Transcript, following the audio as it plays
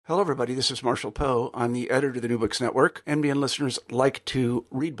Hello, everybody. This is Marshall Poe. I'm the editor of the New Books Network. NBN listeners like to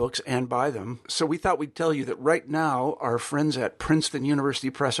read books and buy them. So we thought we'd tell you that right now, our friends at Princeton University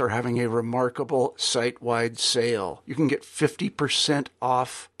Press are having a remarkable site-wide sale. You can get 50%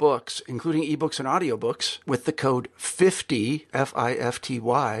 off books, including ebooks and audiobooks, with the code 50,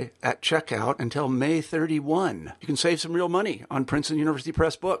 F-I-F-T-Y, at checkout until May 31. You can save some real money on Princeton University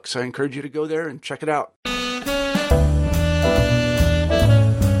Press books. I encourage you to go there and check it out.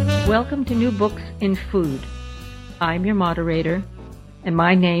 Welcome to New Books in Food. I'm your moderator, and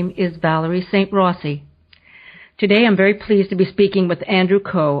my name is Valerie St. Rossi. Today I'm very pleased to be speaking with Andrew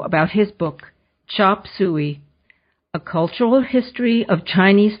Ko about his book, Chop Suey, A Cultural History of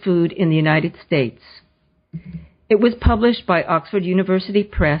Chinese Food in the United States. It was published by Oxford University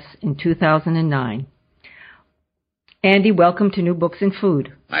Press in 2009. Andy, welcome to New Books in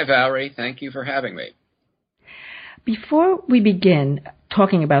Food. Hi, Valerie. Thank you for having me. Before we begin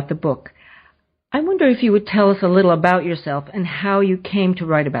talking about the book, I wonder if you would tell us a little about yourself and how you came to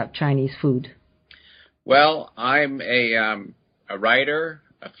write about Chinese food. Well, I'm a writer,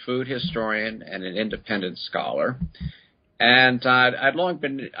 a food historian, and an independent scholar. And I've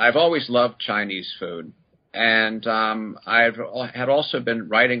always loved Chinese food. And I had also been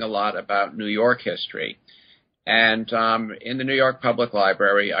writing a lot about New York history. And in the New York Public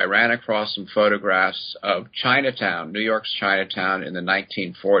Library, I ran across some photographs of Chinatown, New York's Chinatown in the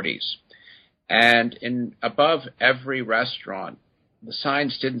 1940s. And above every restaurant, the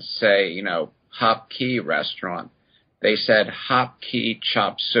signs didn't say, Hop Key restaurant. They said Hop Key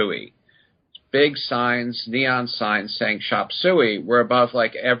Chop Suey. Big signs, neon signs saying Chop Suey were above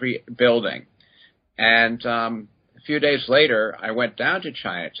like every building. And a few days later, I went down to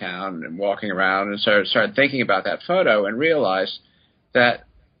Chinatown and walking around and started thinking about that photo and realized that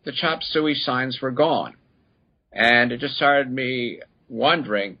the Chop Suey signs were gone. And it just started me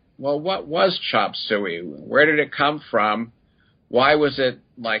wondering, well, what was Chop Suey? Where did it come from? Why was it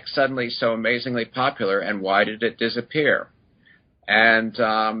suddenly so amazingly popular, and why did it disappear? And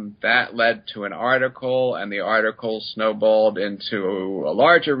that led to an article, and the article snowballed into a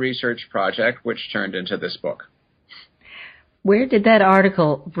larger research project, which turned into this book. Where did that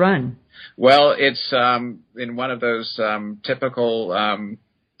article run? Well, it's in one of those typical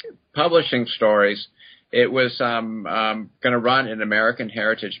publishing stories. It was going to run in American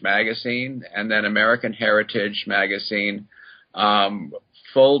Heritage Magazine, and then American Heritage Magazine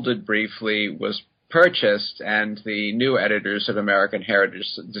folded briefly, was purchased, and the new editors of American Heritage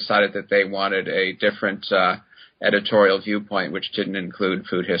decided that they wanted a different editorial viewpoint, which didn't include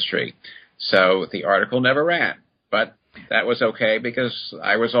food history. So the article never ran, but that was okay because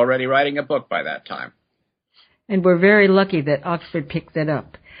I was already writing a book by that time. And we're very lucky that Oxford picked it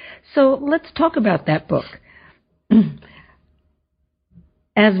up. So let's talk about that book.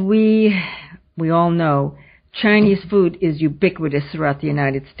 As we all know, Chinese food is ubiquitous throughout the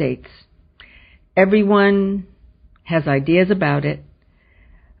United States. Everyone has ideas about it,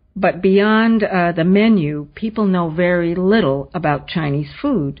 but beyond the menu, people know very little about Chinese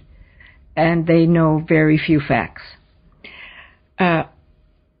food, and they know very few facts.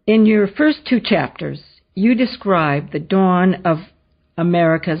 In your first two chapters, you describe the dawn of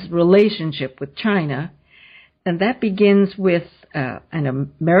America's relationship with China, and that begins with an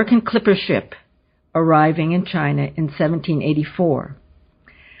American clipper ship arriving in China in 1784.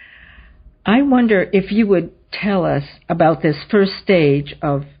 I wonder if you would tell us about this first stage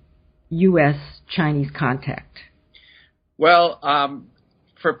of U.S.-Chinese contact. Well,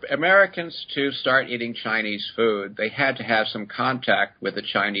 for Americans to start eating Chinese food, they had to have some contact with the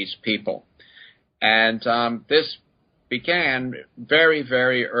Chinese people. And this began very,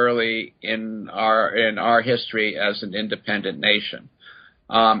 very early in our history as an independent nation.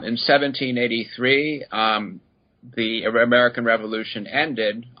 In 1783, the American Revolution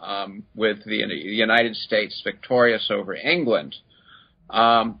ended with the United States victorious over England.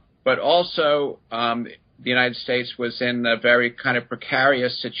 But also, the United States was in a very kind of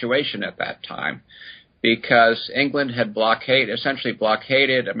precarious situation at that time because England had essentially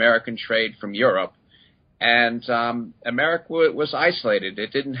blockaded American trade from Europe, and America was isolated.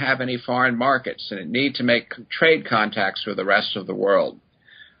 It didn't have any foreign markets, and it needed to make trade contacts with the rest of the world.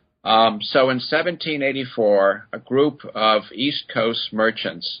 So in 1784, a group of East Coast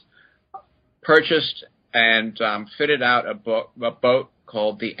merchants purchased and fitted out a boat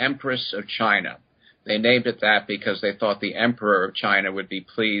called the Empress of China. They named it that because they thought the Emperor of China would be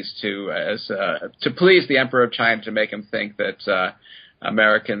pleased to please the Emperor of China, to make him think that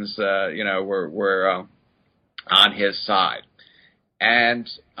Americans, were on his side. And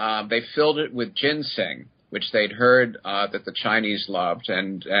they filled it with ginseng, which they'd heard that the Chinese loved,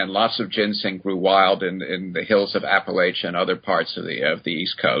 and lots of ginseng grew wild in the hills of Appalachia and other parts of the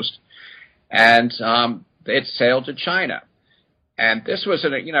East Coast. And it sailed to China. And this was,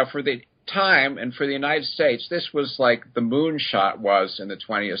 for the time and for the United States, this was like the moonshot was in the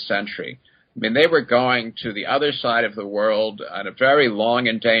 20th century. I mean, they were going to the other side of the world on a very long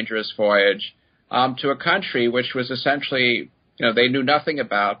and dangerous voyage to a country which was essentially, they knew nothing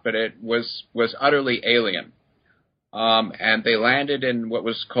about, but it was utterly alien. And they landed in what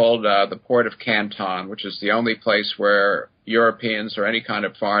was called the port of Canton, which is the only place where Europeans or any kind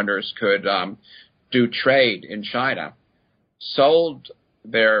of foreigners could do trade in China, sold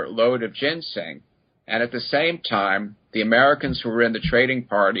their load of ginseng, and at the same time, the Americans who were in the trading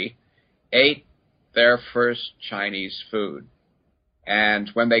party ate their first Chinese food. And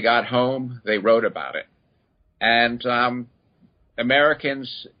when they got home, they wrote about it. And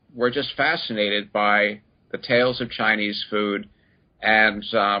Americans were just fascinated by the tales of Chinese food and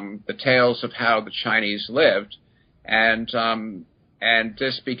the tales of how the Chinese lived. And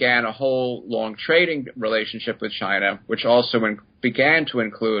this began a whole long trading relationship with China, which also began to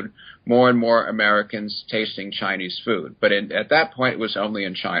include more and more Americans tasting Chinese food. But at that point, it was only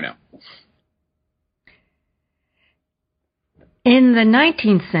in China. In the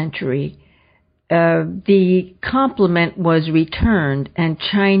 19th century, the compliment was returned and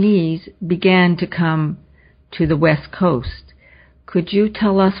Chinese began to come to the West Coast. Could you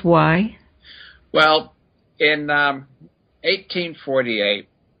tell us why? Well, in 1848,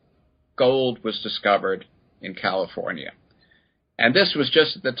 gold was discovered in California. And this was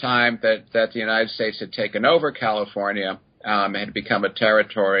just at the time that the United States had taken over California, had become a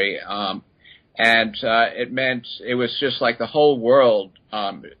territory, and it meant it was just like the whole world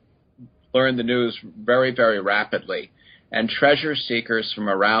learned the news very, very rapidly. And treasure seekers from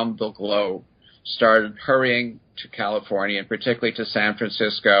around the globe started hurrying to California, and particularly to San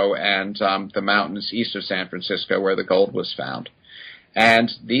Francisco and the mountains east of San Francisco where the gold was found.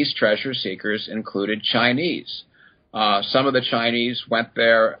 And these treasure seekers included Chinese. Some of the Chinese went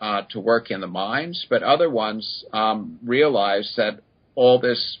there to work in the mines, but other ones realized that all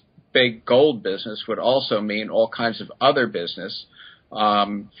this big gold business would also mean all kinds of other business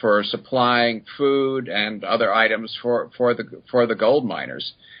for supplying food and other items for the gold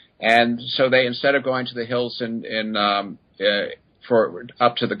miners. And so they, instead of going to the hills for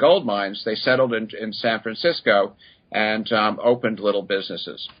up to the gold mines, they settled in San Francisco and opened little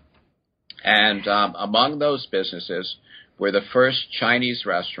businesses. And among those businesses were the first Chinese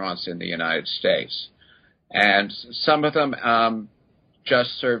restaurants in the United States. And some of them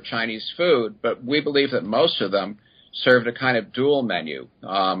just served Chinese food, but we believe that most of them served a kind of dual menu.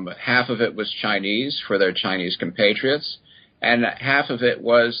 Half of it was Chinese for their Chinese compatriots, and half of it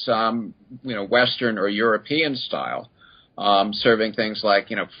was, Western or European style, serving things like,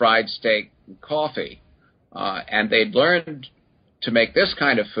 fried steak and coffee. And they'd learned to make this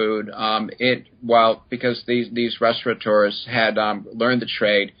kind of food, because these restaurateurs had learned the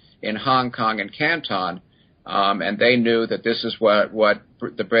trade in Hong Kong and Canton, and they knew that this is what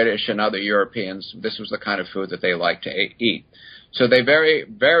the British and other Europeans, this was the kind of food that they liked to eat. So they very,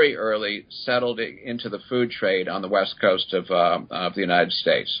 very early settled into the food trade on the west coast of the United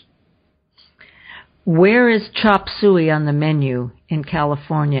States. Where is chop suey on the menu in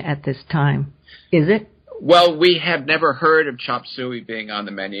California at this time? Is it? Well, we have never heard of chop suey being on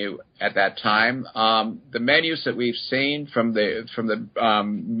the menu at that time. The menus that we've seen from the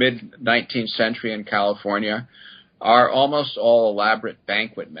mid-19th century in California are almost all elaborate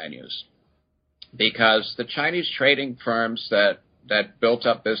banquet menus, because the Chinese trading firms that built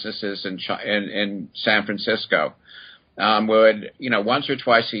up businesses in San Francisco would, once or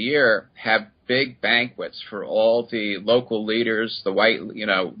twice a year have big banquets for all the local leaders, the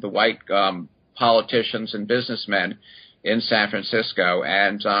white politicians and businessmen in San Francisco,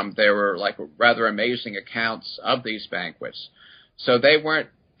 and there were like rather amazing accounts of these banquets. So they weren't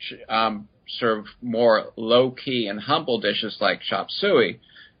sort of more low-key and humble dishes like chop suey,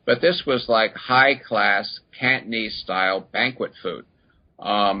 but this was like high-class Cantonese-style banquet food,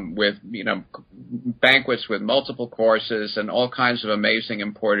 with banquets with multiple courses and all kinds of amazing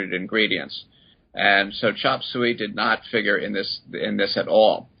imported ingredients. And so chop suey did not figure in this at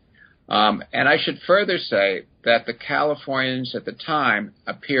all. And I should further say that the Californians at the time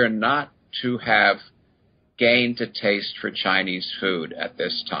appear not to have gained a taste for Chinese food at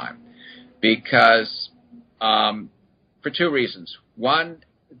this time, because for two reasons. One,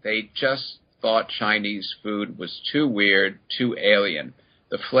 they just thought Chinese food was too weird, too alien.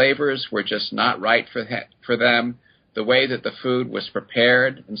 The flavors were just not right for them. the way that the food was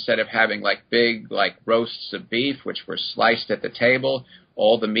prepared, instead of having like big like roasts of beef, which were sliced at the table,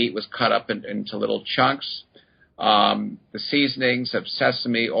 all the meat was cut up into little chunks. The seasonings of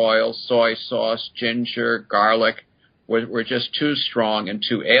sesame oil, soy sauce, ginger, garlic were just too strong and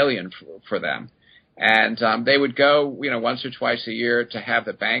too alien for them. And they would go, once or twice a year to have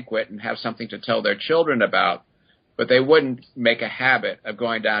the banquet and have something to tell their children about, but they wouldn't make a habit of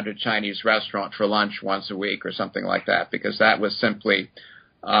going down to a Chinese restaurant for lunch once a week or something like that, because that was simply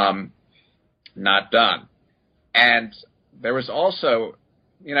not done. And there was also,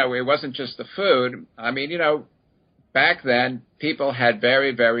 it wasn't just the food. I mean, back then, people had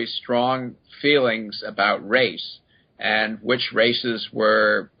very, very strong feelings about race and which races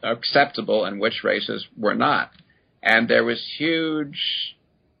were acceptable and which races were not. And there was huge,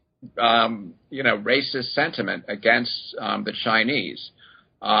 racist sentiment against the Chinese.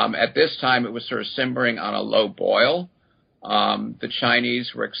 At this time, it was sort of simmering on a low boil. The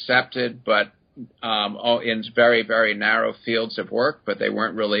Chinese were accepted, but in very, very narrow fields of work, but they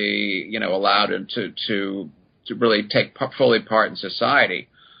weren't really, allowed to really take fully part in society.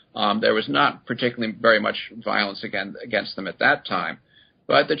 There was not particularly very much violence against them at that time.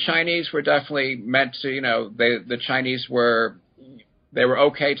 But the Chinese were definitely meant to, the Chinese were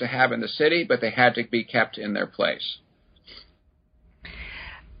okay to have in the city, but they had to be kept in their place.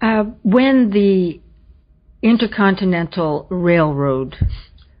 When the Intercontinental Railroad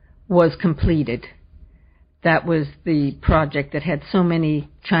was completed, that was the project that had so many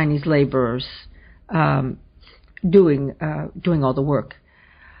Chinese laborers doing all the work.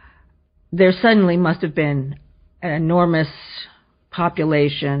 There suddenly must have been an enormous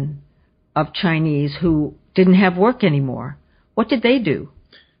population of Chinese who didn't have work anymore. What did they do?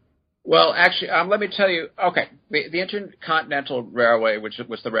 Well, actually, let me tell you. Okay, the Intercontinental Railway, which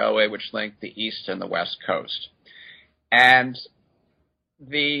was the railway which linked the east and the west coast, and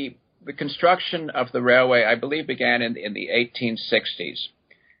the construction of the railway, I believe, began in the 1860s,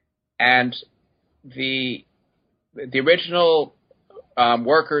 and the original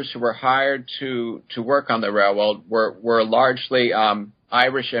workers who were hired to work on the railroad were largely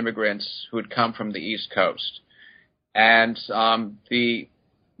Irish immigrants who had come from the East Coast. And the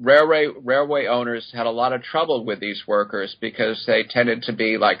railway owners had a lot of trouble with these workers because they tended to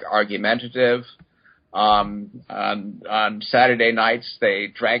be like argumentative. On Saturday nights, they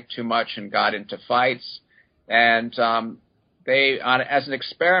drank too much and got into fights. And as an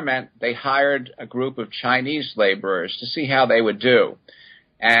experiment, they hired a group of Chinese laborers to see how they would do.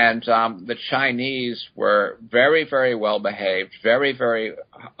 And the Chinese were very, very well behaved, very, very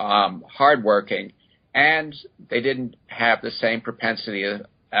hardworking, and they didn't have the same propensity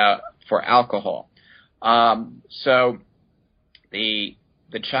for alcohol. So the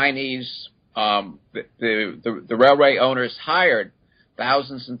Chinese, the railway owners hired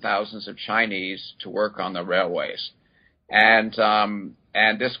thousands and thousands of Chinese to work on the railways. And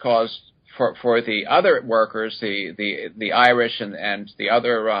this caused for the other workers, the Irish and the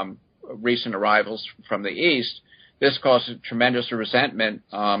other recent arrivals from the East, this caused tremendous resentment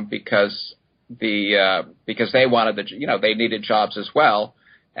because they wanted they needed jobs as well,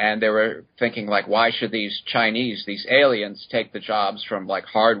 and they were thinking like, why should these Chinese, these aliens, take the jobs from like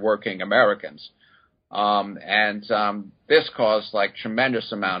hardworking Americans? This caused like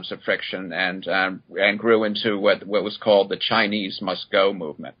tremendous amounts of friction and grew into what was called the Chinese Must Go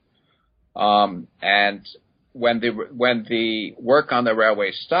movement. And when the work on the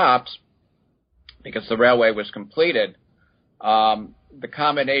railway stopped, because the railway was completed, the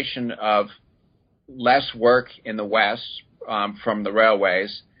combination of less work in the West from the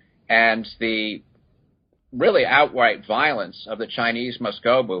railways and the really outright violence of the Chinese Must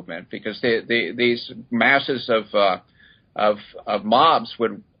Go movement, because these masses of mobs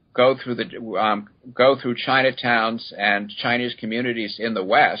would go through Chinatowns and Chinese communities in the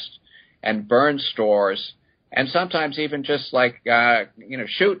West and burn stores, and sometimes even just like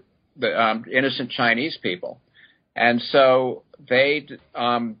shoot the innocent Chinese people. And so they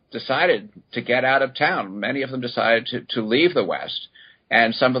decided to get out of town. Many of them decided to leave the West.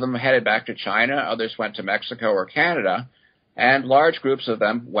 And some of them headed back to China, others went to Mexico or Canada, and large groups of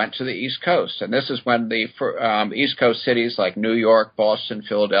them went to the East Coast. And this is when the East Coast cities like New York, Boston,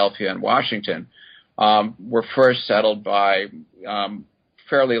 Philadelphia, and Washington were first settled by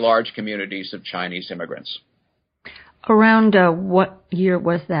fairly large communities of Chinese immigrants. Around what year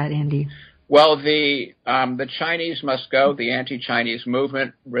was that, Andy? Well, the Chinese Must Go, the anti-Chinese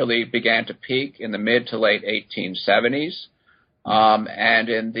movement, really began to peak in the mid to late 1870s. And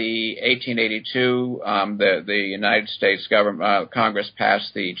in the 1882, the United States government, Congress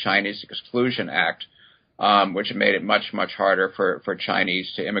passed the Chinese Exclusion Act, which made it much, much harder for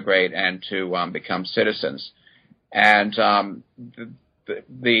Chinese to immigrate and to become citizens. And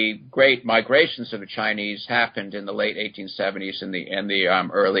the great migrations of the Chinese happened in the late 1870s and the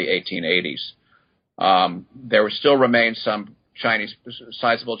early 1880s. There still remained some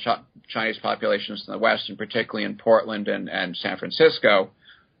sizable Chinese populations in the West, and particularly in Portland and San Francisco,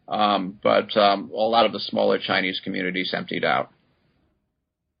 but a lot of the smaller Chinese communities emptied out.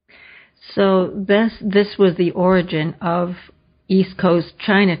 So this was the origin of East Coast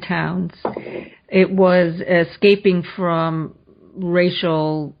Chinatowns. It was escaping from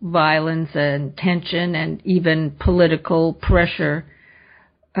racial violence and tension and even political pressures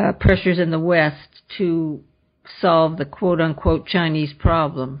in the West to solve the quote-unquote Chinese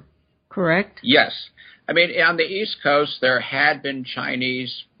problem, correct? Yes. I mean, on the East Coast, there had been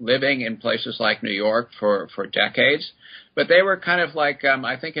Chinese living in places like New York for decades, but they were kind of like,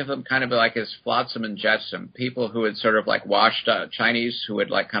 I think of them kind of like as flotsam and jetsam, people who had sort of like washed up, Chinese who had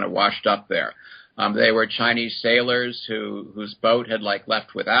like kind of washed up there. They were Chinese sailors whose boat had like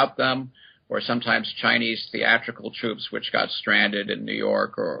left without them, or sometimes Chinese theatrical troops which got stranded in New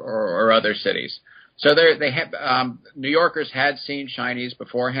York or other cities. So New Yorkers had seen Chinese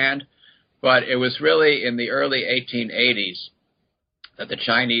beforehand, but it was really in the early 1880s that the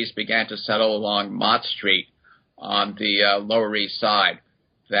Chinese began to settle along Mott Street on the Lower East Side,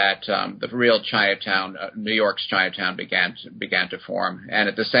 that the real Chinatown, New York's Chinatown, began to form. And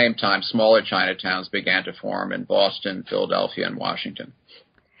at the same time, smaller Chinatowns began to form in Boston, Philadelphia, and Washington.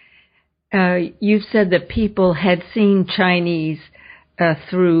 You said that people had seen Chinese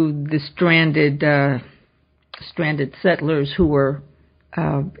through the stranded settlers who were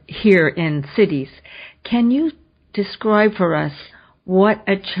here in cities. Can you describe for us what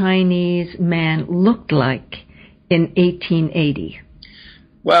a Chinese man looked like in 1880?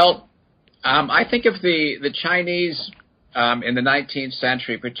 Well, I think of the Chinese in the 19th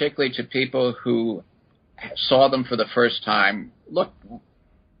century, particularly to people who saw them for the first time, looked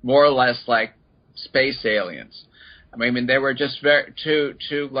more or less like space aliens. I mean, they were just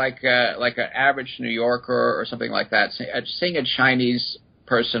like an average New Yorker or something like that. Seeing a Chinese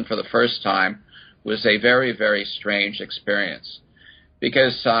person for the first time was a very, very strange experience,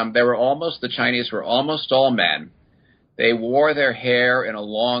 because the Chinese were almost all men. They wore their hair in a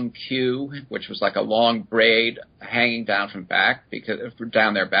long queue, which was like a long braid hanging down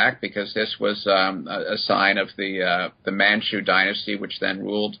down their back, because this was a sign of the Manchu dynasty, which then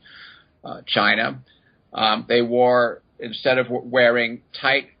ruled China. They wore, instead of wearing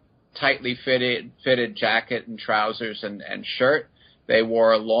tightly fitted jacket and trousers and shirt, they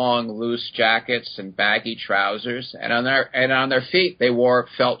wore long, loose jackets and baggy trousers, and on their feet they wore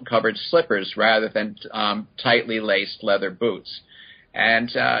felt-covered slippers rather than tightly laced leather boots.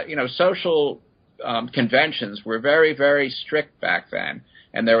 And social conventions were very, very strict back then,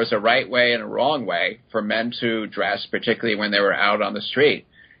 and there was a right way and a wrong way for men to dress, particularly when they were out on the street.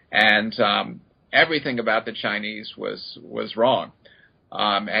 And everything about the Chinese was wrong.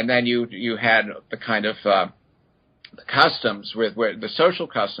 And then you had the kind of the customs, where the social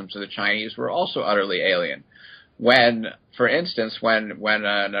customs of the Chinese were also utterly alien. When, for instance, when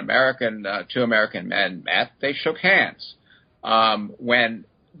two American men met, they shook hands. When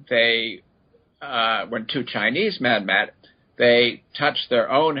two Chinese men met, they touched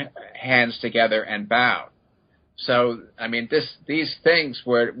their own hands together and bowed. So, I mean, these things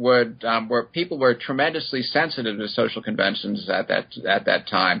where people were tremendously sensitive to social conventions at that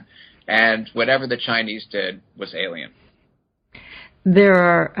time, and whatever the Chinese did was alien. There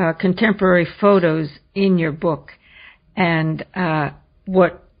are contemporary photos in your book, and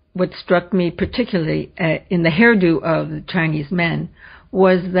what struck me particularly in the hairdo of the Chinese men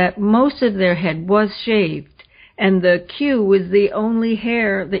was that most of their head was shaved, and the queue was the only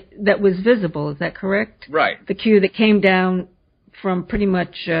hair that was visible. Is that correct? Right. The queue that came down from pretty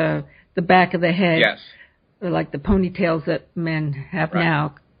much the back of the head. Yes. Like the ponytails that men have right.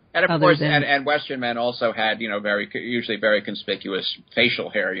 now. And of course, and Western men also had, usually very conspicuous facial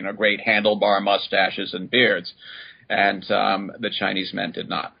hair, great handlebar mustaches and beards, and the Chinese men did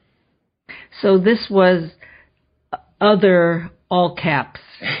not. So this was other all caps.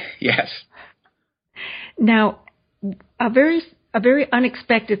 Yes. Now, a very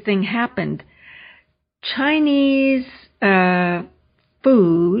unexpected thing happened. Chinese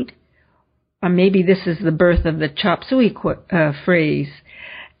food, or maybe this is the birth of the chop suey phrase.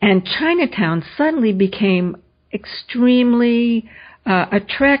 And Chinatown suddenly became extremely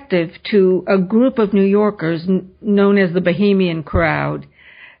attractive to a group of New Yorkers known as the Bohemian crowd.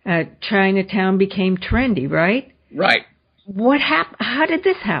 Chinatown became trendy, right? Right. How did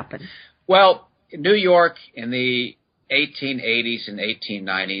this happen? Well, New York in the 1880s and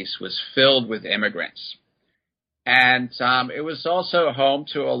 1890s was filled with immigrants. And it was also home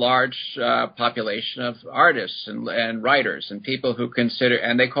to a large population of artists and writers and people who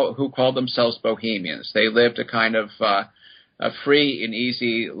who called themselves bohemians. They lived a kind of a free and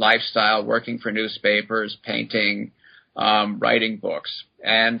easy lifestyle, working for newspapers, painting, writing books.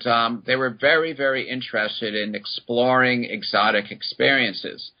 And they were very, very interested in exploring exotic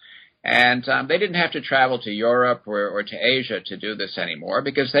experiences. And they didn't have to travel to Europe or to Asia to do this anymore,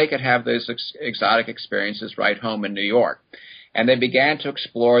 because they could have those exotic experiences right home in New York. And they began to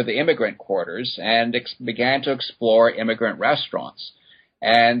explore the immigrant quarters and began to explore immigrant restaurants.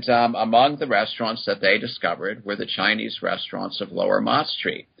 And among the restaurants that they discovered were the Chinese restaurants of Lower Mott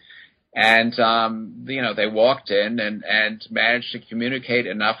Street. And, they walked in and managed to communicate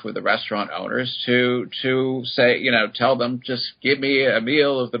enough with the restaurant owners to say, tell them, just give me a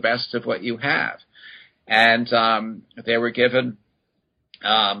meal of the best of what you have. And they were given,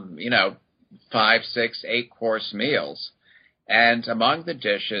 5, 6, 8-course meals. And among the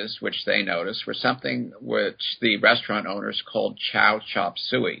dishes which they noticed were something which the restaurant owners called chow chop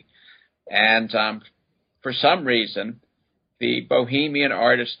suey. And for some reason, the bohemian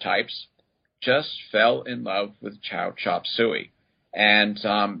artist types just fell in love with chow chop suey. And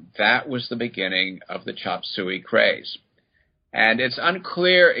that was the beginning of the chop suey craze. And it's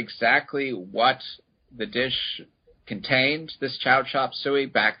unclear exactly what the dish contained, this chow chop suey,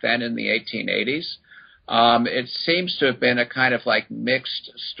 back then in the 1880s. It seems to have been a kind of like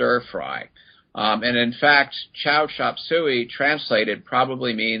mixed stir fry. And in fact, chow chop suey translated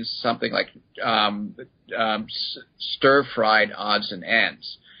probably means something like stir-fried odds and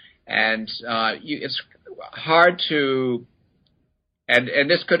ends. And it's hard to, and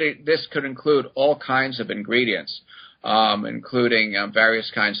this could include all kinds of ingredients, including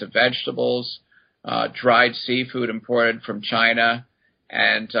various kinds of vegetables, dried seafood imported from China,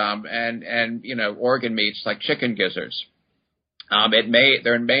 and organ meats like chicken gizzards.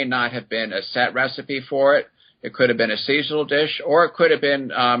 There may not have been a set recipe for it. It could have been a seasonal dish, or it could have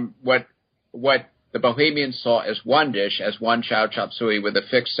been what the Bohemians saw as one dish, as one chow chop suey with a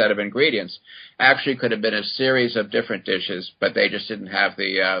fixed set of ingredients. Actually, could have been a series of different dishes, but they just didn't have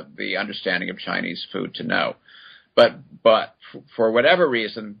the understanding of Chinese food to know. But for whatever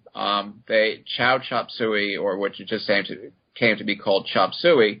reason, chow chop suey, or what you just came to be called chop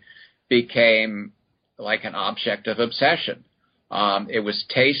suey, became like an object of obsession. It was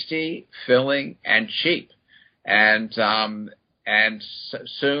tasty, filling, and cheap, and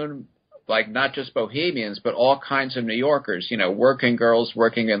soon, like not just bohemians, but all kinds of New Yorkers, working girls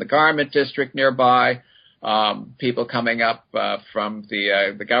working in the garment district nearby, people coming up from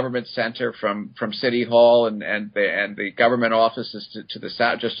the government center, from City Hall and the government offices to the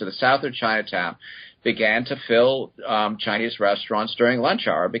south, just to the south of Chinatown, began to fill Chinese restaurants during lunch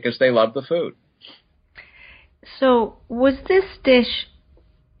hour because they loved the food. So was this dish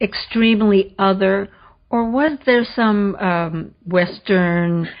extremely other, or was there some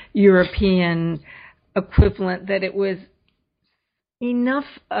Western European equivalent that it was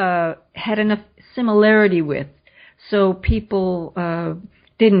had enough similarity with, so people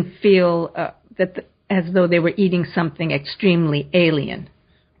didn't feel as though they were eating something extremely alien?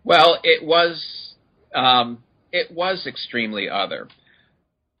 Well, it was extremely other.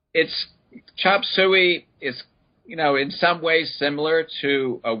 Chop suey is, in some ways similar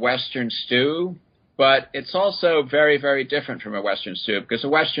to a Western stew, but it's also very, very different from a Western stew, because a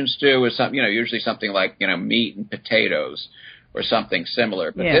Western stew is usually something like, meat and potatoes or something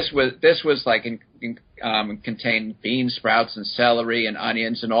similar. But yeah. This was like contained bean sprouts and celery and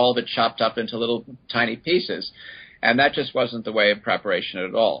onions and all of it chopped up into little tiny pieces. And that just wasn't the way of preparation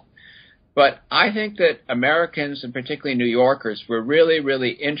at all. But I think that Americans, and particularly New Yorkers, were really,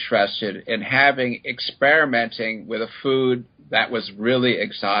 really interested in experimenting with a food that was really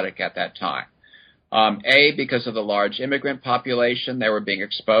exotic at that time. Because of the large immigrant population, they were being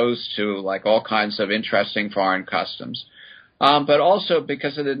exposed to like all kinds of interesting foreign customs. But also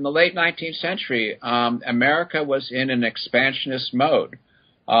because in the late 19th century, America was in an expansionist mode.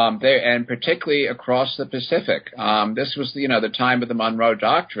 And particularly across the Pacific. This was, the time of the Monroe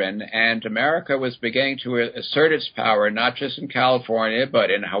Doctrine, and America was beginning to assert its power not just in California, but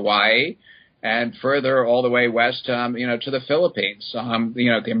in Hawaii, and further all the way west, to the Philippines.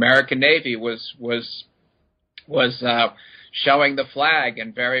 The American Navy was showing the flag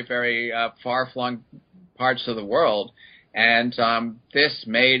in very, very far-flung parts of the world. And this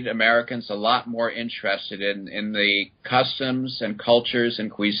made Americans a lot more interested in the customs and cultures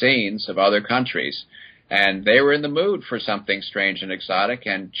and cuisines of other countries. And they were in the mood for something strange and exotic,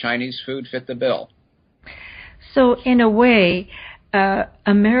 and Chinese food fit the bill. So in a way,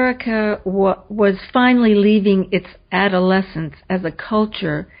 America was finally leaving its adolescence as a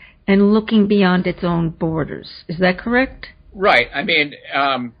culture and looking beyond its own borders. Is that correct? Right. I mean,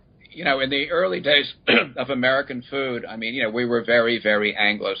 in the early days of American food, we were very, very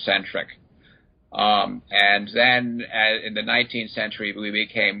Anglo-centric. And then in the 19th century, we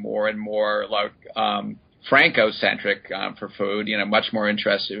became more and more like Franco-centric for food, much more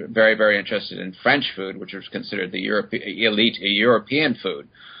interested, very, very interested in French food, which was considered the elite European food.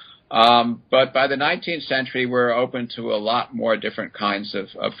 But by the 19th century, we're open to a lot more different kinds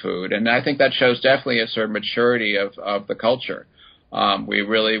of food. And I think that shows definitely a sort of maturity of the culture. We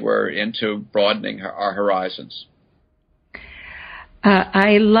really were into broadening our horizons.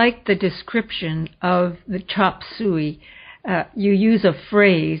 I like the description of the chop suey. You use a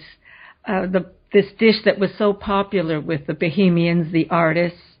phrase, this dish that was so popular with the Bohemians, the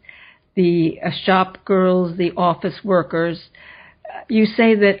artists, the shop girls, the office workers. You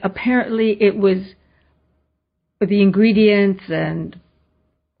say that apparently it was the ingredients and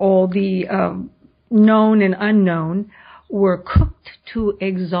all the known and unknown were cooked to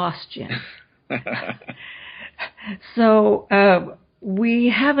exhaustion. So we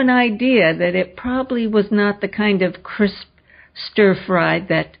have an idea that it probably was not the kind of crisp stir-fried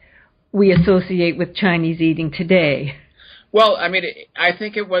that we associate with Chinese eating today. Well, I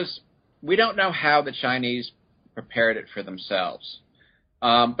think it was, we don't know how the Chinese prepared it for themselves.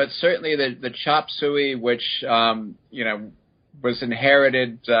 But certainly the chop suey, which, was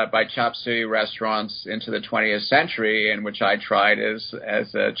inherited by chop suey restaurants into the 20th century, and which I tried as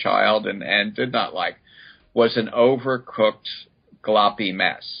a child and did not like, was an overcooked, gloppy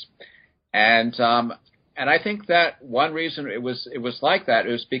mess. And I think that one reason it was like that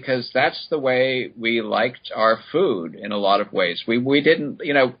is because that's the way we liked our food in a lot of ways. We didn't,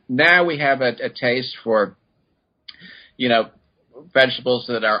 now we have a taste for, vegetables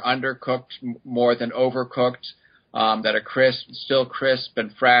that are undercooked more than overcooked, that are still crisp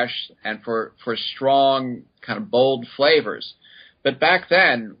and fresh, and for strong, kind of bold flavors. But back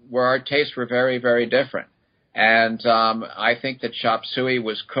then, where our tastes were very, very different. And I think that chop suey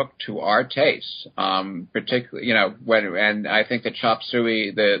was cooked to our tastes, particularly, and I think that chop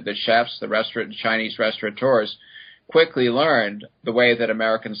suey, the chefs, the Chinese restaurateurs, quickly learned the way that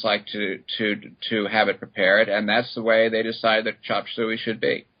Americans like to have it prepared, and that's the way they decided that chop suey should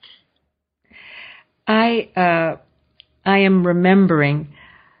be. I am remembering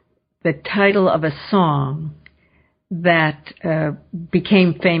the title of a song that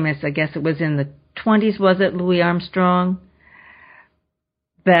became famous. I guess it was in the 20s, was it, Louis Armstrong?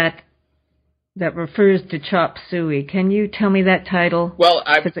 That refers to chop suey. Can you tell me that title? Well,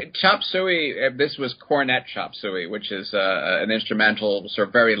 chop suey, this was cornet chop suey, which is an instrumental, sort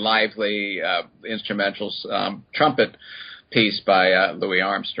of very lively instrumental trumpet piece by Louis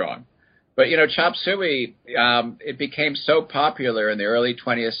Armstrong. But, chop suey, it became so popular in the early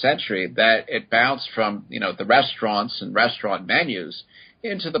 20th century that it bounced from, the restaurants and restaurant menus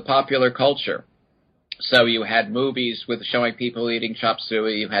into the popular culture. So you had movies showing people eating chop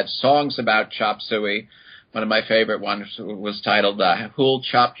suey. You had songs about chop suey. One of my favorite ones was titled "Who'll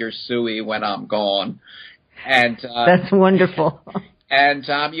Chop Your Suey When I'm Gone," and that's wonderful. And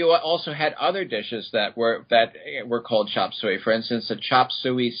you also had other dishes that were called chop suey. For instance, a chop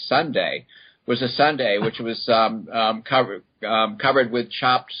suey sundae was a sundae which was covered with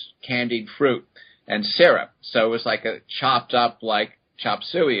chopped candied fruit and syrup. So it was like a chopped up like chop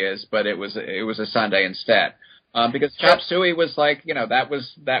suey is, but it was a sundae instead, because chop suey was like, that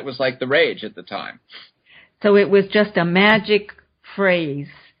was like the rage at the time. So it was just a magic phrase,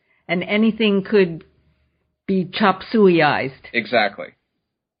 and anything could be chop sueyized. Exactly.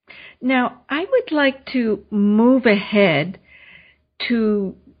 Now, I would like to move ahead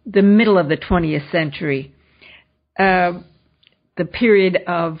to the middle of the 20th century, the period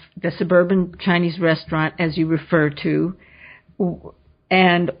of the suburban Chinese restaurant, as you refer to,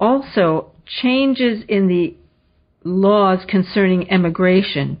 and also changes in the laws concerning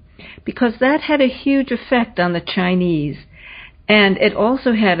immigration, because that had a huge effect on the Chinese. And it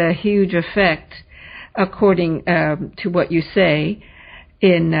also had a huge effect, according to what you say,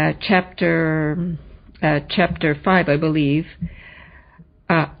 in chapter 5, I believe,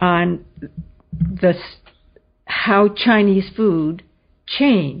 on how Chinese food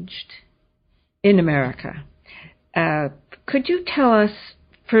changed in America. Could you tell us,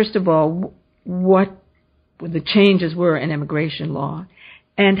 first of all, what the changes were in immigration law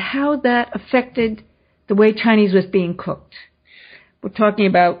and how that affected the way Chinese was being cooked? We're talking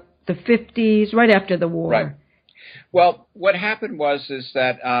about the 50s, right after the war. Right. Well, what happened was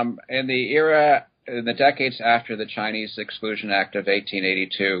that in the decades after the Chinese Exclusion Act of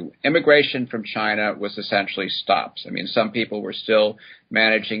 1882, immigration from China was essentially stopped. I mean, some people were still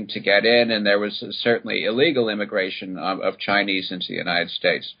managing to get in, and there was certainly illegal immigration of Chinese into the United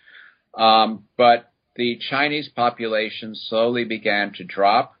States. But the Chinese population slowly began to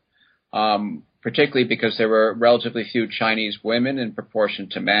drop, particularly because there were relatively few Chinese women in proportion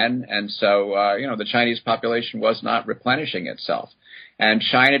to men, and so the Chinese population was not replenishing itself, and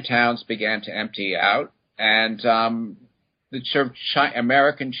Chinatowns began to empty out, and the sort of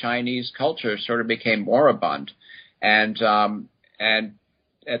American Chinese culture sort of became moribund, and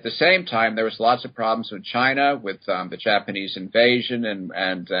at the same time there was lots of problems with China, with the Japanese invasion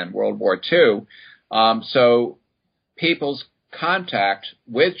and World War II, so people's contact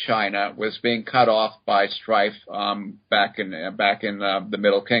with China was being cut off by strife back in the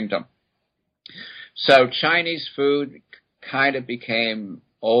Middle Kingdom. So Chinese food kind of became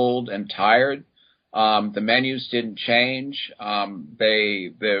old and tired. The menus didn't change.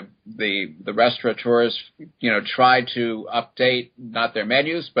 The restaurateurs, tried to update not their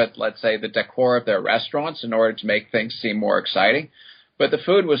menus, but let's say the decor of their restaurants in order to make things seem more exciting. But the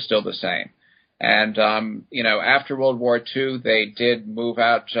food was still the same. And after World War II, they did move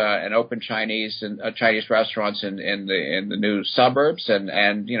out and open Chinese restaurants in the new suburbs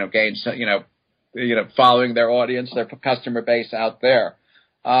and gain following their audience, their customer base out there.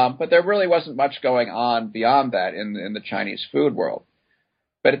 But there really wasn't much going on beyond that in the Chinese food world.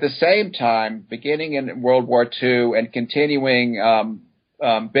 But at the same time, beginning in World War II and continuing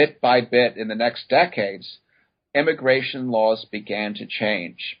bit by bit in the next decades, immigration laws began to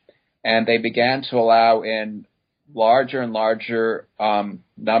change. And they began to allow in larger and larger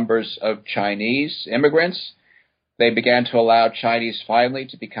numbers of Chinese immigrants. They began to allow Chinese finally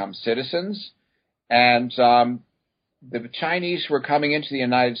to become citizens. And the Chinese who were coming into the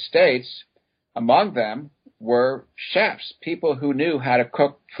United States, among them were chefs, people who knew how to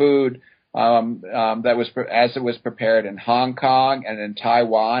cook food that was as it was prepared in Hong Kong and in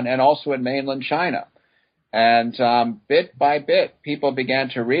Taiwan and also in mainland China. And bit by bit, people began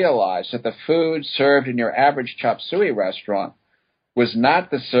to realize that the food served in your average chop suey restaurant was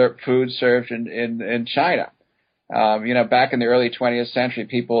not the food served in China. Back in the early 20th century,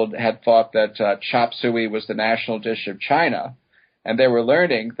 people had thought that chop suey was the national dish of China, and they were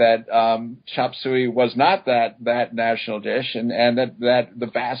learning that chop suey was not that national dish, and that the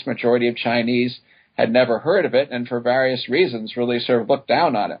vast majority of Chinese had never heard of it, and for various reasons really sort of looked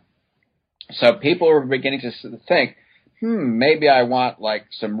down on it. So people were beginning to think, maybe I want like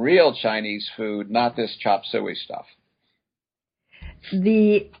some real Chinese food, not this chop suey stuff.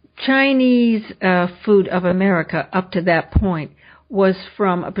 The Chinese food of America up to that point was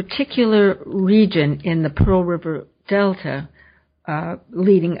from a particular region in the Pearl River Delta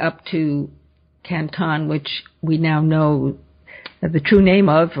leading up to Canton, which we now know the true name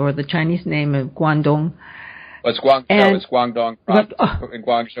of, or the Chinese name of Guangdong. Well, it's Guangdong in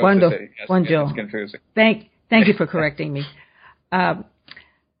Guangzhou. Guangdong. It's confusing. Thank you for correcting me.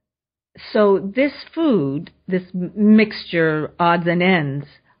 So this food, this mixture, odds and ends,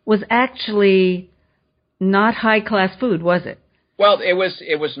 was actually not high-class food, was it? Well, it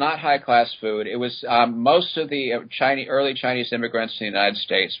was not high-class food. It was most of the early Chinese immigrants in the United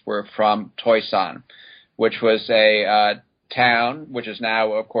States were from Toisan, which was a town, which is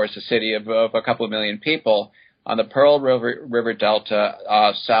now, of course, a city of a couple of million people, on the Pearl River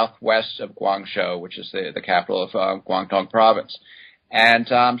Delta, southwest of Guangzhou, which is the capital of Guangdong province. And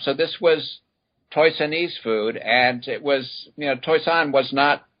so this was Toisanese food, and it was, Toisan was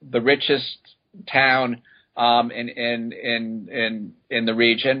not the richest town in the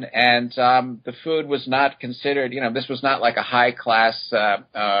region, and the food was not considered, this was not like a high class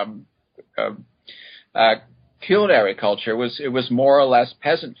culinary culture. It was more or less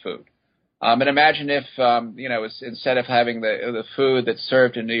peasant food. And imagine if, instead of having the food that's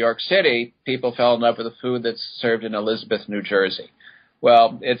served in New York City, people fell in love with the food that's served in Elizabeth, New Jersey.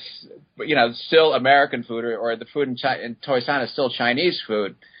 Well, it's, still American food, or the food in Toisan is still Chinese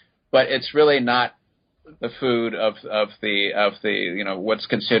food, but it's really not the food of the what's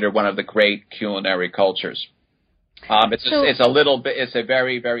considered one of the great culinary cultures. It's a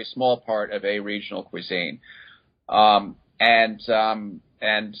very, very small part of a regional cuisine. And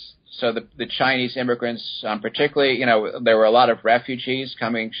so the Chinese immigrants, particularly, there were a lot of refugees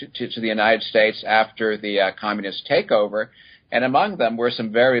coming to the United States after the communist takeover, and among them were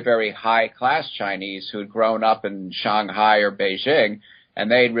some very, very high-class Chinese who had grown up in Shanghai or Beijing,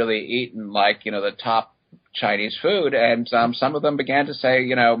 and they'd really eaten like, the top Chinese food, and some of them began to say,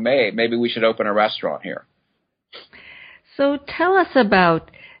 maybe we should open a restaurant here. So tell us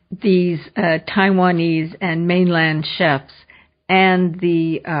about these Taiwanese and mainland chefs and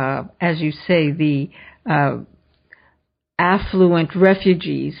the, as you say, the affluent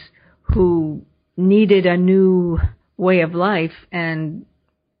refugees who needed a new way of life and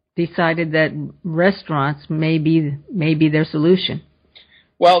decided that restaurants may be their solution.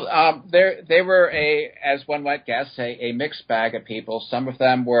 Well, they were as one might guess, a mixed bag of people. Some of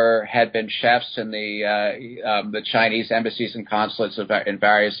them had been chefs in the Chinese embassies and consulates in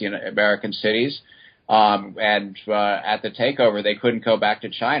various American cities, and at the takeover they couldn't go back to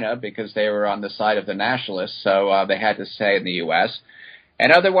China because they were on the side of the nationalists, so they had to stay in the U.S.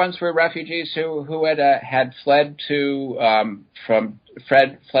 And other ones were refugees who had fled to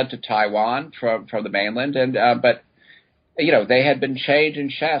Taiwan from the mainland, and but they had been trained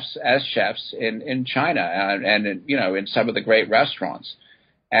as chefs in China and in some of the great restaurants,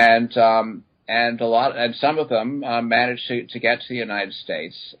 and some of them managed to get to the United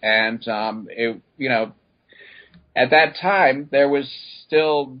States, and at that time there was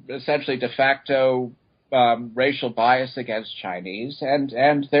still essentially de facto racial bias against Chinese,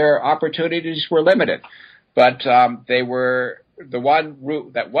 and their opportunities were limited, but they were the one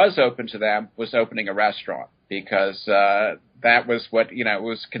route that was open to them was opening a restaurant, because that was what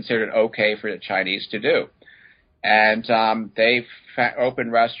was considered okay for the Chinese to do, and they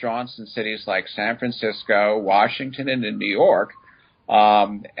opened restaurants in cities like San Francisco, Washington, and in New York,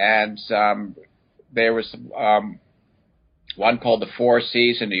 and there was one called the Four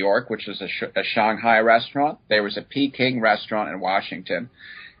Seas in New York, which was a Shanghai restaurant. There was a Peking restaurant in Washington,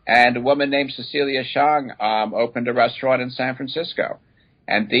 and a woman named Cecilia Shang opened a restaurant in San Francisco,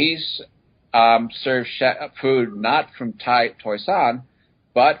 and these serve food not from Toisan,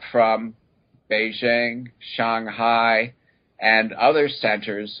 but from Beijing, Shanghai, and other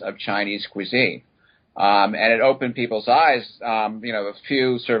centers of Chinese cuisine. And it opened people's eyes, a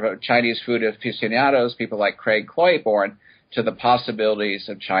few sort of Chinese food aficionados, people like Craig Claiborne, to the possibilities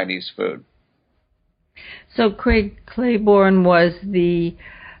of Chinese food. So Craig Claiborne was the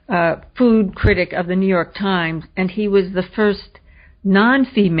food critic of the New York Times, and he was the first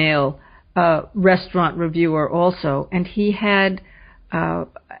non-female restaurant reviewer also, and he had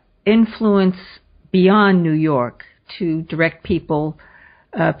influence beyond New York to direct people's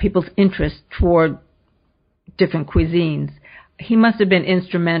interest toward different cuisines. He must have been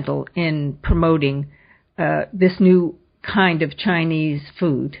instrumental in promoting this new kind of Chinese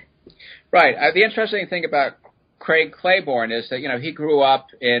food. Right. The interesting thing about Craig Claiborne is that he grew up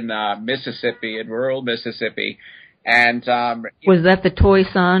in Mississippi, in rural Mississippi. And was that the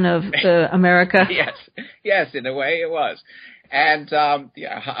Toisan of America? Yes, in a way it was, and a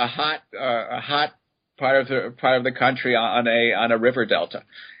hot part of the country on a river delta,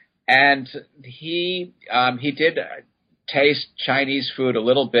 and he did taste Chinese food a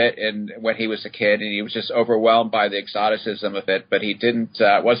little bit when he was a kid, and he was just overwhelmed by the exoticism of it, but he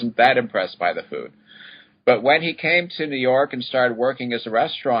wasn't that impressed by the food. But when he came to New York and started working as a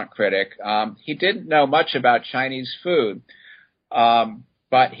restaurant critic, he didn't know much about Chinese food,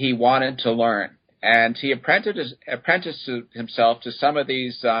 but he wanted to learn. And he apprenticed himself to some of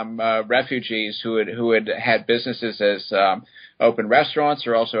these refugees who had businesses as open restaurants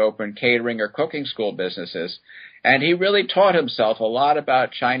or also open catering or cooking school businesses. And he really taught himself a lot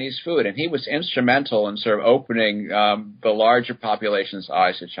about Chinese food, and he was instrumental in sort of opening the larger population's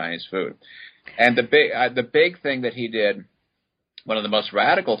eyes to Chinese food. And the big thing that he did, one of the most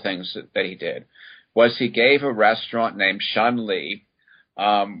radical things that he did, was he gave a restaurant named Shun Li,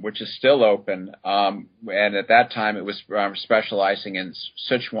 which is still open, and at that time it was specializing in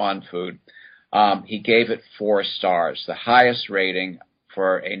Sichuan food. He gave it 4 stars, the highest rating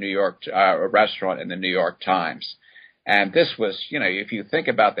for a New York a restaurant in the New York Times. And this was, if you think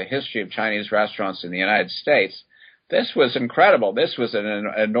about the history of Chinese restaurants in the United States, this was incredible. This was an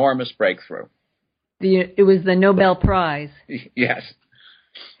enormous breakthrough. It was the Nobel Prize. Yes.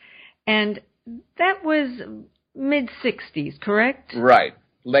 And that was mid-'60s, correct? Right.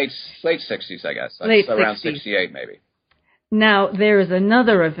 Late 60s, I guess. Late around 60s. 68, maybe. Now, there is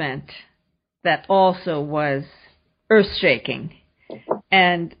another event that also was earth-shaking.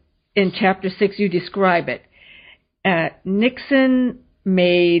 And in Chapter 6, you describe it. Nixon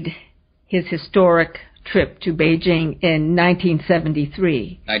made his historic trip to Beijing in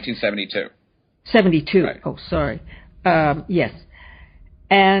 1973. 1972. 72. Right. Oh, sorry. Yes.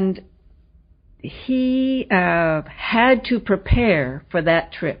 And he had to prepare for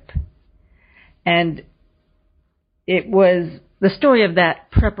that trip. And it was the story of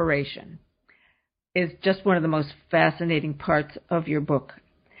that preparation is just one of the most fascinating parts of your book.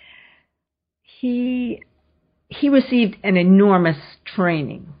 He received an enormous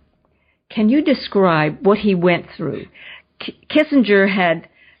training. Can you describe what he went through? Kissinger had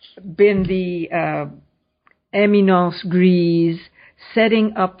been the éminence grise,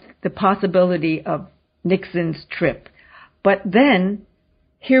 setting up the possibility of Nixon's trip. But then,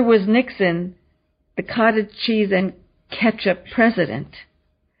 here was Nixon, the cottage cheese and ketchup president.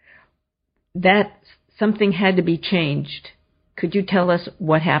 That something had to be changed. Could you tell us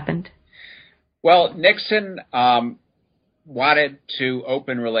what happened? Well, Nixon wanted to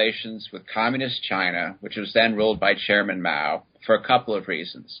open relations with Communist China, which was then ruled by Chairman Mao, for a couple of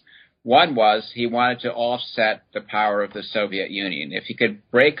reasons. One was he wanted to offset the power of the Soviet Union. If he could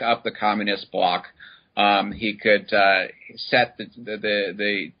break up the communist bloc, he could set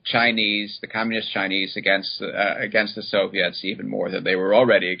the Chinese, the communist Chinese, against the Soviets even more than they were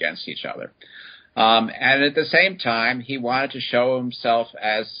already against each other. And at the same time, he wanted to show himself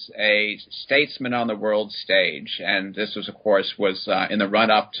as a statesman on the world stage. And this was, of course, in the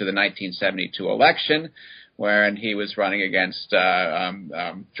run-up to the 1972 election, wherein he was running against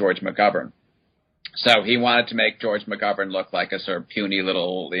George McGovern. So he wanted to make George McGovern look like a sort of puny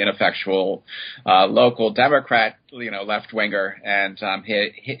little ineffectual local Democrat, left-winger, and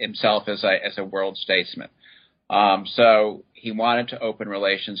himself as a world statesman. So he wanted to open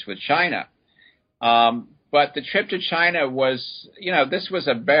relations with China. But the trip to China was, this was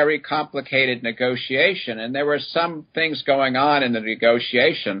a very complicated negotiation, and there were some things going on in the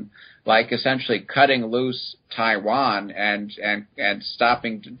negotiation, like essentially cutting loose Taiwan and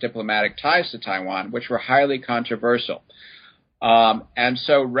stopping diplomatic ties to Taiwan, which were highly controversial. And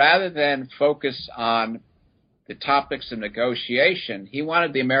so rather than focus on the topics of negotiation, he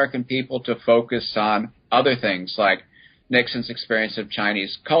wanted the American people to focus on other things, like Nixon's experience of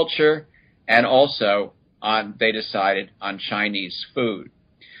Chinese culture, and also they decided on Chinese food.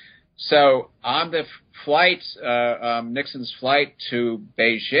 So on the flight, Nixon's flight to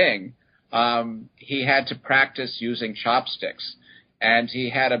Beijing, he had to practice using chopsticks. And he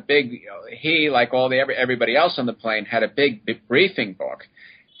had like everybody else on the plane, had a big briefing book.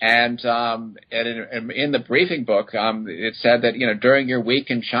 And in the briefing book, it said that, during your week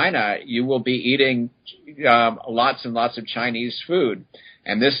in China, you will be eating lots and lots of Chinese food.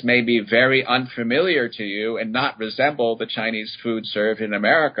 And this may be very unfamiliar to you and not resemble the Chinese food served in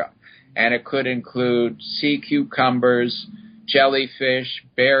America. And it could include sea cucumbers, jellyfish,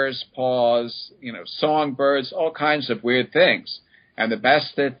 bear's paws, songbirds, all kinds of weird things. And the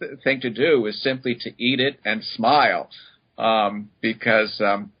best thing to do is simply to eat it and smile, because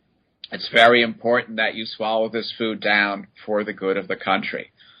it's very important that you swallow this food down for the good of the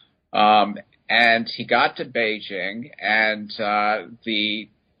country. And he got to Beijing, and the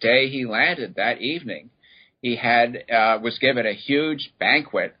day he landed that evening, he was given a huge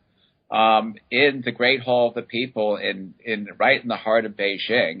banquet in the Great Hall of the People right in the heart of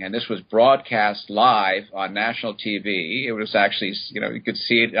Beijing, and this was broadcast live on national TV. It was actually, you could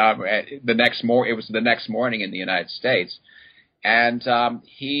see it the next morning in the United States, and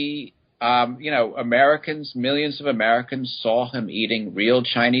millions of Americans saw him eating real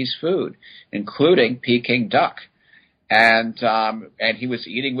Chinese food, including Peking duck. And he was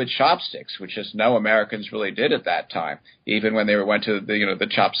eating with chopsticks, which just no Americans really did at that time, even when they went to the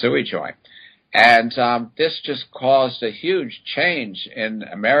chop suey joint. And this just caused a huge change in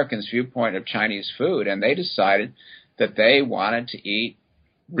Americans' viewpoint of Chinese food, and they decided that they wanted to eat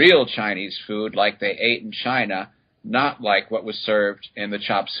real Chinese food like they ate in China, not like what was served in the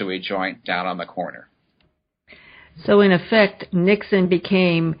chop suey joint down on the corner. So in effect, Nixon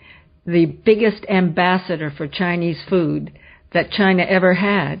became the biggest ambassador for Chinese food that China ever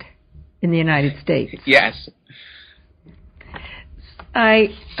had in the United States. Yes. I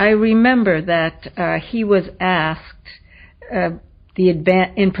remember that he was asked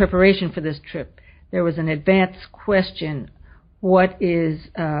in preparation for this trip, there was an advance question, what is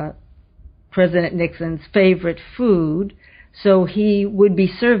President Nixon's favorite food? So he would be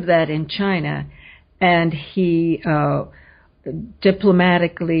served that in China, and he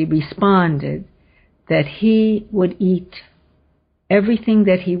diplomatically responded that he would eat everything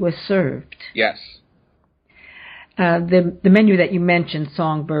that he was served. Yes. The menu that you mentioned,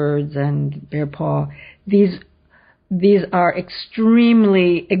 songbirds and bear paw, these are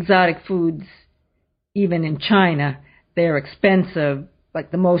extremely exotic foods, even in China. They're expensive,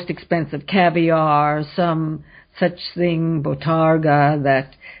 like the most expensive caviar, some such thing, botarga,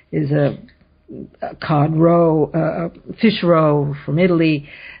 that is a cod roe, fish roe from Italy,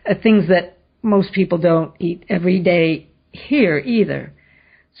 things that most people don't eat every day here either.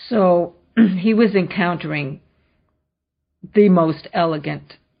 So he was encountering the most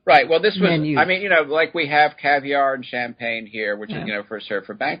elegant Right. Well, this was, menus. I mean, like we have caviar and champagne here, which is, for served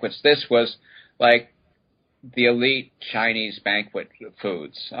for banquets. This was like the elite Chinese banquet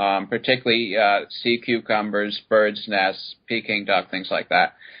foods, particularly sea cucumbers, bird's nests, Peking duck, things like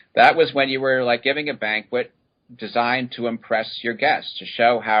that. That was when you were like giving a banquet designed to impress your guests, to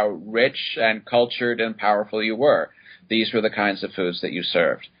show how rich and cultured and powerful you were. These were the kinds of foods that you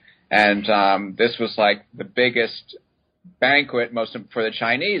served. And this was like the biggest banquet for the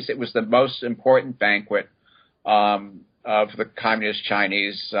Chinese. It was the most important banquet of the communist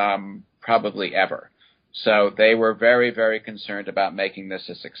Chinese probably ever. So they were very, very concerned about making this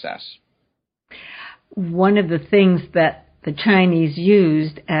a success. One of the things that the Chinese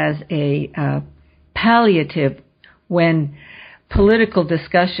used as a palliative when political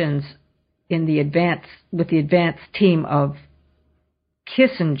discussions with the advanced team of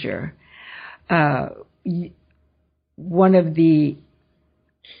Kissinger, one of the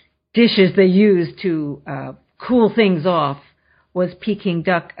dishes they used to cool things off was Peking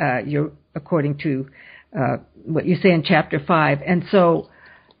duck, according to what you say in Chapter 5. And so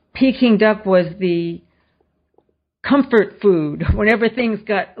Peking duck was the comfort food whenever things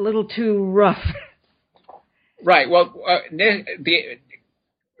got a little too rough. Right. Well,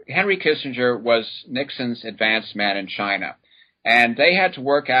 Henry Kissinger was Nixon's advanced man in China. And they had to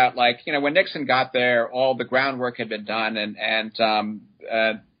work out, when Nixon got there, all the groundwork had been done and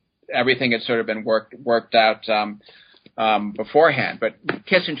everything had sort of been worked out beforehand. But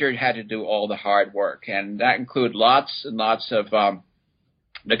Kissinger had to do all the hard work, and that included lots and lots of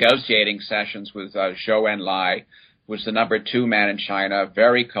negotiating sessions with Zhou Enlai, who was the number 2 man in China,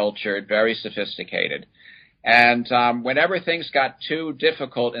 very cultured, very sophisticated. And whenever things got too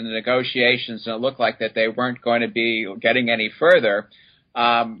difficult in the negotiations and it looked like that they weren't going to be getting any further,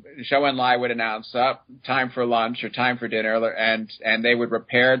 Zhou Enlai would announce, time for lunch or time for dinner, and they would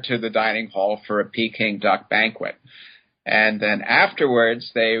repair to the dining hall for a Peking duck banquet. And then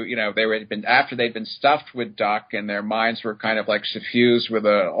afterwards, after they'd been stuffed with duck and their minds were kind of like suffused with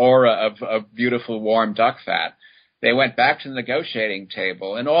an aura of beautiful warm duck fat, they went back to the negotiating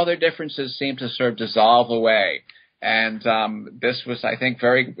table, and all their differences seemed to sort of dissolve away. And this was, I think,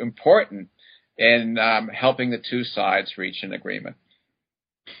 very important in helping the two sides reach an agreement.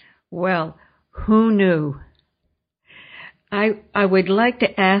 Well, who knew? I would like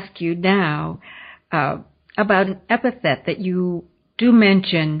to ask you now about an epithet that you do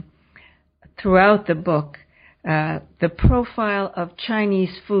mention throughout the book. The profile of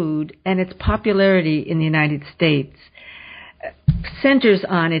Chinese food and its popularity in the United States centers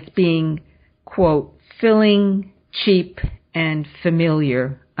on its being, quote, filling, cheap, and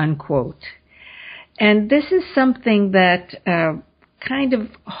familiar, unquote. And this is something that kind of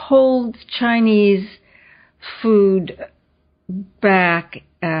holds Chinese food back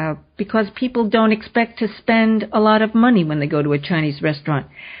because people don't expect to spend a lot of money when they go to a Chinese restaurant.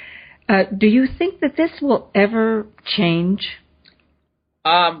 Do you think that this will ever change?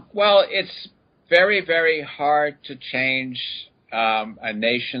 Well, it's very, very hard to change a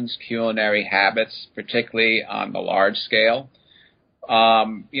nation's culinary habits, particularly on the large scale.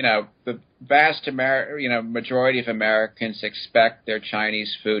 The vast majority of Americans expect their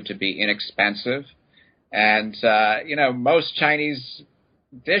Chinese food to be inexpensive. And, most Chinese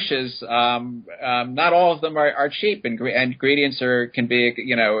dishes, not all of them are cheap. Ingredients can be,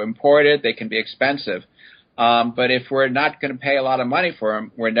 imported. They can be expensive. But if we're not going to pay a lot of money for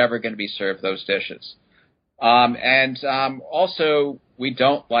them, we're never going to be served those dishes. Also, we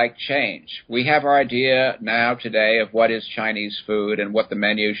don't like change. We have our idea now today of what is Chinese food and what the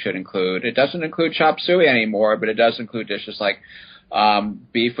menu should include. It doesn't include chop suey anymore, but it does include dishes like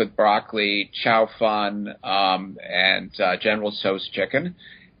beef with broccoli, chow fun, and General Tso's chicken.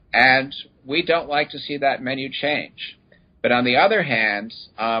 And we don't like to see that menu change. But on the other hand,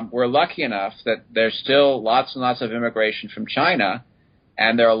 we're lucky enough that there's still lots and lots of immigration from China,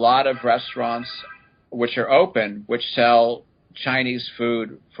 and there are a lot of restaurants which are open, which sell Chinese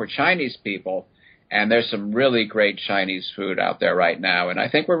food for Chinese people. And there's some really great Chinese food out there right now. And I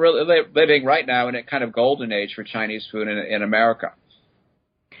think we're really living right now in a kind of golden age for Chinese food in America.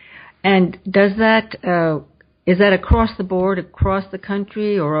 And does that is that across the board, across the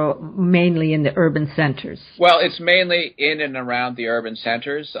country, or mainly in the urban centers? Well, it's mainly in and around the urban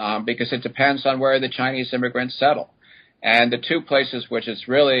centers because it depends on where the Chinese immigrants settle. And the two places which is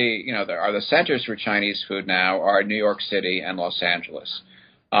really, there are the centers for Chinese food now are New York City and Los Angeles.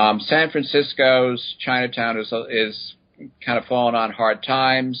 San Francisco's Chinatown is kind of fallen on hard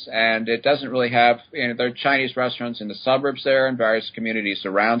times, and it doesn't really have, there are Chinese restaurants in the suburbs there and various communities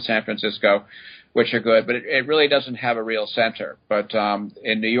around San Francisco, which are good, but it really doesn't have a real center. But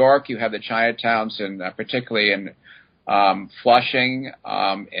in New York, you have the Chinatowns, and particularly in Flushing,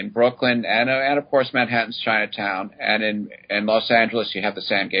 in Brooklyn, and of course Manhattan's Chinatown, and in Los Angeles, you have the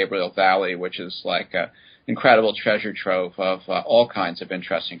San Gabriel Valley, which is like a incredible treasure trove of all kinds of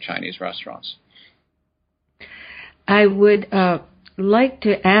interesting Chinese restaurants. I would like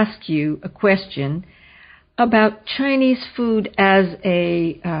to ask you a question about Chinese food as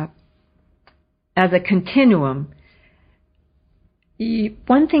a continuum.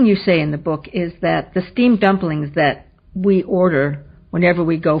 One thing you say in the book is that the steamed dumplings that we order whenever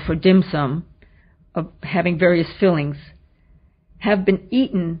we go for dim sum, of having various fillings, have been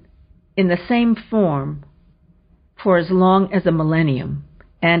eaten in the same form for as long as a millennium.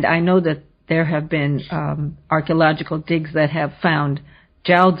 And I know that there have been archaeological digs that have found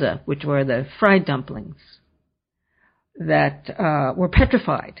jiaozi, which were the fried dumplings, that were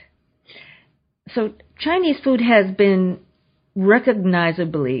petrified. So Chinese food has been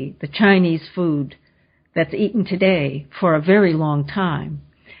recognizably the Chinese food that's eaten today for a very long time.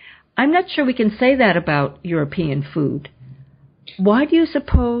 I'm not sure we can say that about European food. Why do you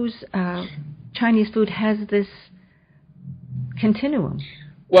suppose Chinese food has this continuum?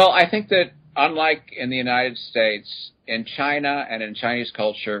 Well, I think that unlike in the United States, in China and in Chinese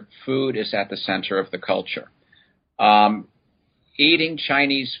culture, food is at the center of the culture. Eating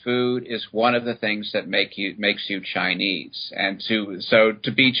Chinese food is one of the things that makes you Chinese, and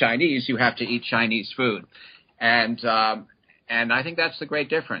to be Chinese, you have to eat Chinese food, and I think that's the great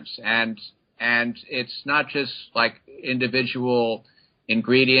difference. And it's not just like individual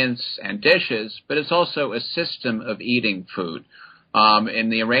ingredients and dishes, but it's also a system of eating food. In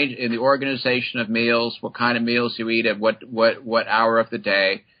the organization of meals, what kind of meals you eat at what hour of the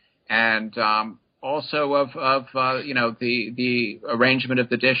day, and also of the arrangement of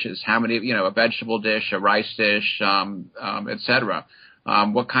the dishes, how many, a vegetable dish, a rice dish, etc.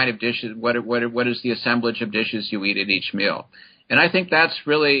 What kind of dishes, what is the assemblage of dishes you eat at each meal. And I think that's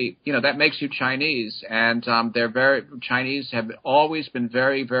really, that makes you Chinese. And Chinese have always been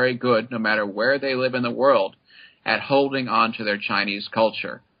very, very good, no matter where they live in the world, at holding on to their Chinese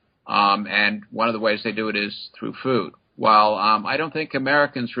culture. And one of the ways they do it is through food. While I don't think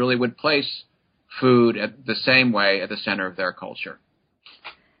Americans really would place food at the same way at the center of their culture.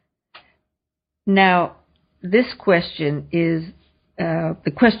 Now, this question is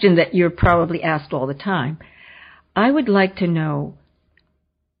the question that you're probably asked all the time. I would like to know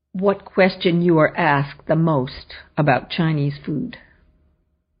what question you are asked the most about Chinese food.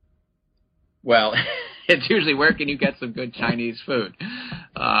 Well, it's usually where can you get some good Chinese food?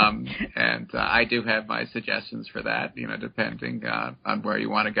 And I do have my suggestions for that, depending on where you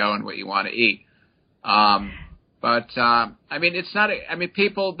want to go and what you want to eat. It's not,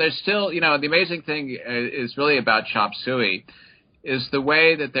 people, there's still, the amazing thing is really about chop suey is the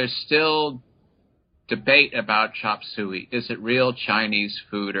way that there's still debate about chop suey. Is it real Chinese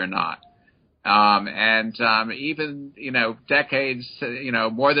food or not? Even, decades,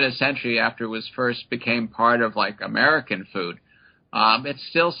 more than a century after it was first became part of like American food, it's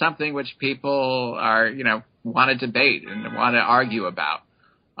still something which people are, want to debate and want to argue about.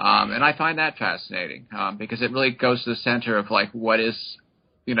 And I find that fascinating, because it really goes to the center of like, what is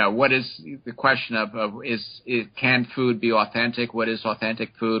the question of can food be authentic? What is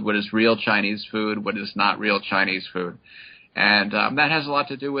authentic food? What is real Chinese food? What is not real Chinese food? And that has a lot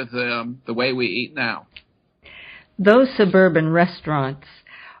to do with the way we eat now. Those suburban restaurants,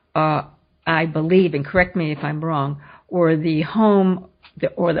 I believe, and correct me if I'm wrong, were the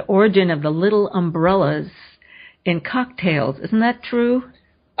the origin of the little umbrellas in cocktails. Isn't that true?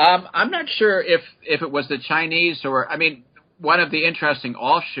 I'm not sure if it was the Chinese or, one of the interesting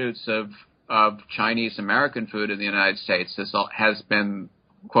offshoots of Chinese American food in the United States has been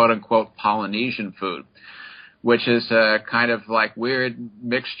quote unquote Polynesian food, which is a kind of like weird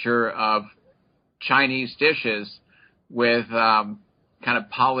mixture of Chinese dishes with kind of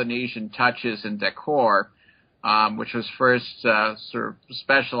Polynesian touches and decor, which was first sort of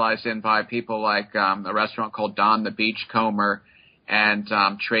specialized in by people like a restaurant called Don the Beachcomber and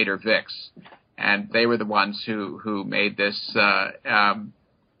Trader Vic's. And they were the ones who made this, made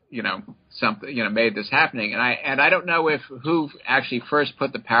this happening. And I don't know who actually first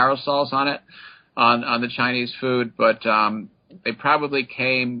put the parasols on it, on the Chinese food, but they probably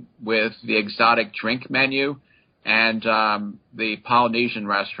came with the exotic drink menu, and the Polynesian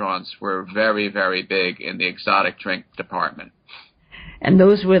restaurants were very, very big in the exotic drink department. And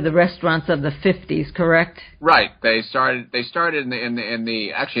those were the restaurants of the 50s, correct? Right. They started in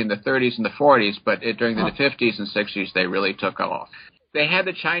the 30s and the 40s, but during the 50s and 60s they really took off. They had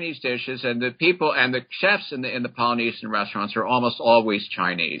the Chinese dishes, and the people and the chefs in the Polynesian restaurants are almost always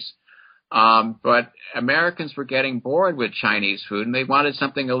Chinese. But Americans were getting bored with Chinese food, and they wanted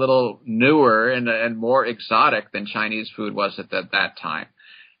something a little newer and more exotic than Chinese food was at that time.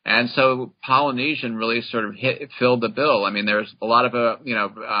 And so Polynesian really sort of filled the bill. I mean, there's a lot of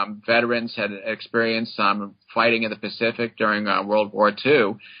veterans had experience fighting in the Pacific during World War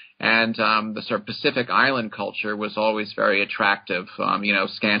II, and the sort of Pacific Island culture was always very attractive.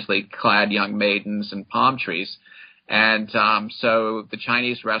 Scantily clad young maidens and palm trees, and so the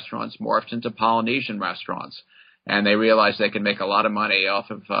Chinese restaurants morphed into Polynesian restaurants. And they realized they could make a lot of money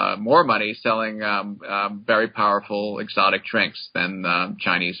more money selling very powerful exotic drinks than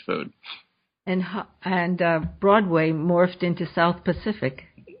Chinese food. And Broadway morphed into South Pacific.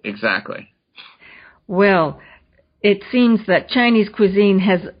 Exactly. Well, it seems that Chinese cuisine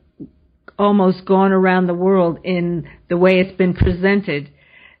has almost gone around the world in the way it's been presented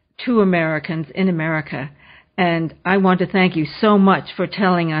to Americans in America. And I want to thank you so much for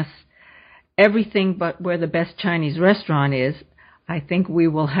telling us everything but where the best Chinese restaurant is. I think we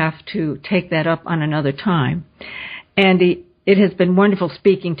will have to take that up on another time. Andy, it has been wonderful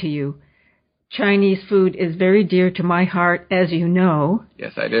speaking to you. Chinese food is very dear to my heart, as you know.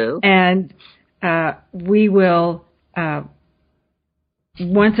 Yes, I do. And we will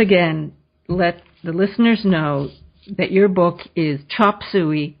once again let the listeners know that your book is Chop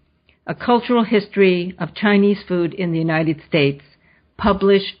Suey, A Cultural History of Chinese Food in the United States,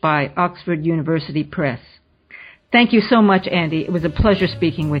 published by Oxford University Press. Thank you so much, Andy. It was a pleasure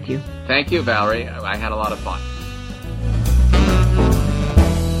speaking with you. Thank you, Valerie. I had a lot of fun.